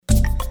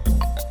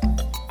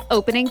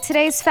Opening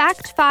today's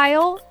fact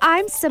file,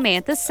 I'm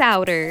Samantha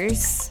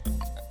Souders.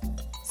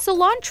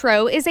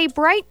 Cilantro is a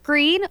bright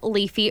green,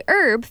 leafy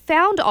herb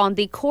found on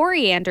the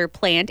coriander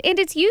plant, and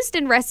it's used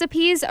in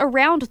recipes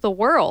around the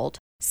world.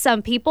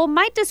 Some people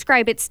might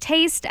describe its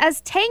taste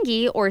as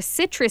tangy or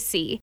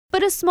citrusy,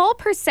 but a small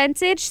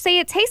percentage say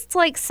it tastes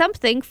like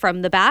something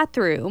from the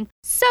bathroom,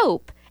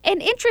 soap.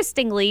 And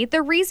interestingly,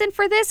 the reason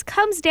for this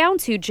comes down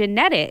to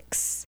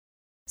genetics.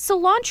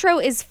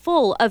 Cilantro is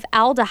full of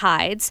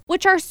aldehydes,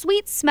 which are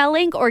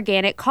sweet-smelling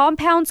organic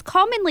compounds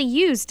commonly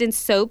used in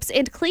soaps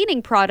and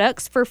cleaning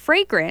products for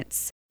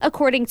fragrance.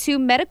 According to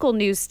Medical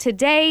News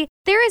Today,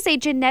 there is a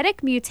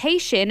genetic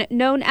mutation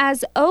known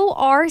as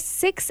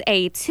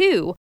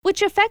OR6A2,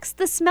 which affects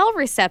the smell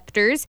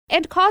receptors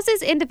and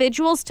causes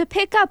individuals to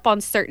pick up on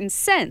certain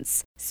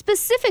scents,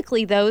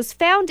 specifically those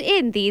found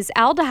in these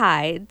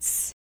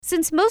aldehydes.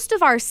 Since most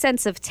of our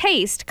sense of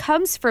taste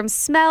comes from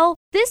smell,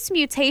 this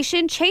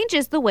mutation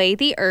changes the way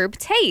the herb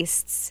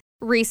tastes.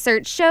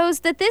 Research shows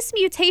that this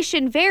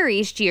mutation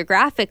varies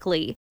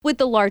geographically, with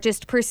the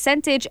largest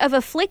percentage of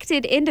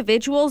afflicted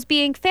individuals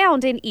being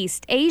found in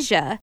East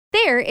Asia.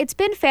 There, it's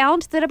been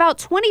found that about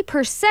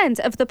 20%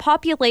 of the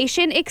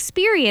population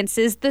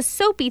experiences the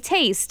soapy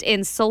taste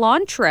in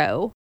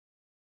cilantro.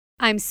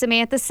 I'm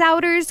Samantha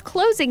Souders,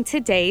 closing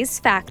today's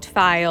Fact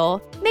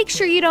File. Make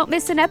sure you don't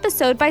miss an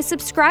episode by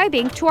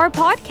subscribing to our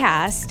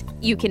podcast.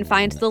 You can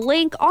find the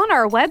link on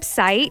our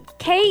website,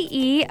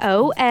 keom.fm.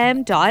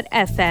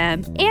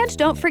 And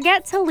don't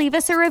forget to leave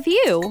us a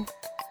review.